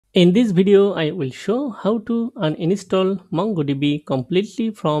In this video, I will show how to uninstall MongoDB completely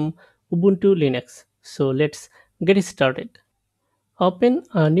from Ubuntu Linux. So let's get started. Open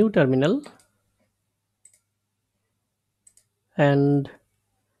a new terminal and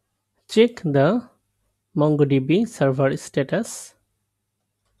check the MongoDB server status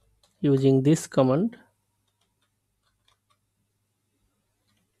using this command.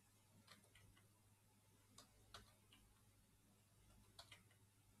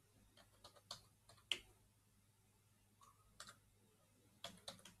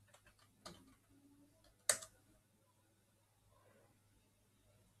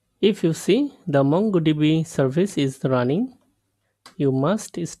 If you see the MongoDB service is running, you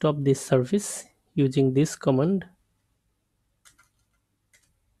must stop this service using this command.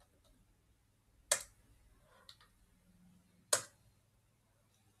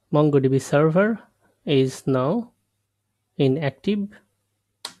 MongoDB server is now inactive.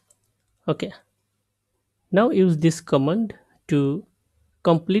 Okay, now use this command to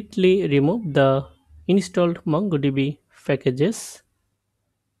completely remove the installed MongoDB packages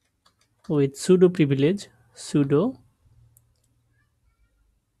with sudo privilege sudo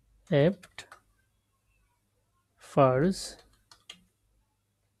apt files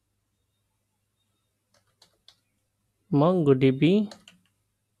mongodb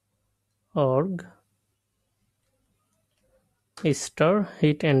org star,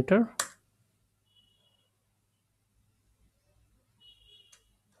 hit enter.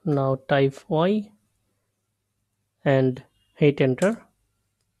 Now type y and hit enter.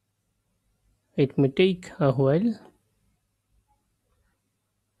 It may take a while,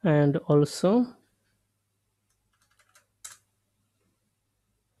 and also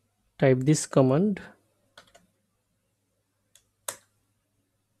type this command,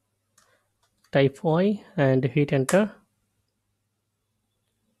 type y and hit enter,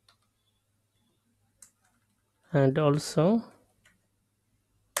 and also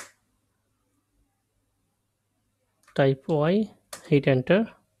type y, hit enter.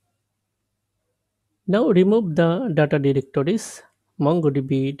 Now remove the data directories,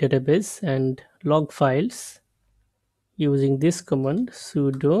 MongoDB database and log files using this command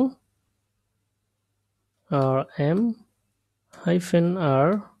sudo rm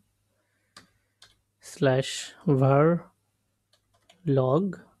 -r /var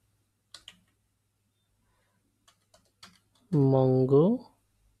log mongodb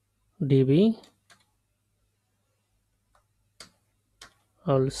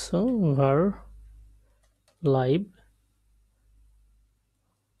also var lib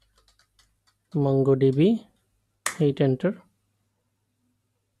mongodb, hit enter.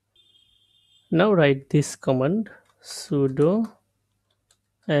 Now write this command sudo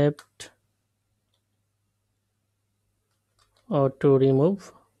apt auto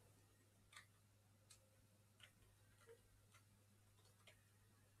remove,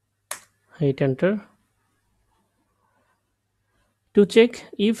 hit enter. To check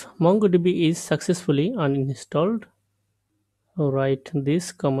if MongoDB is successfully uninstalled, write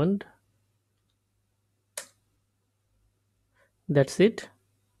this command. That's it.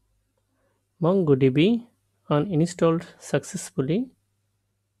 MongoDB uninstalled successfully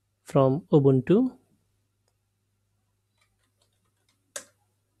from Ubuntu.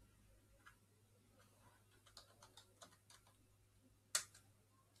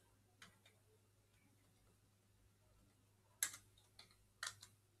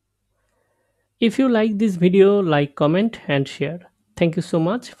 If you like this video, like, comment and share. Thank you so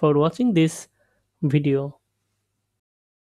much for watching this video.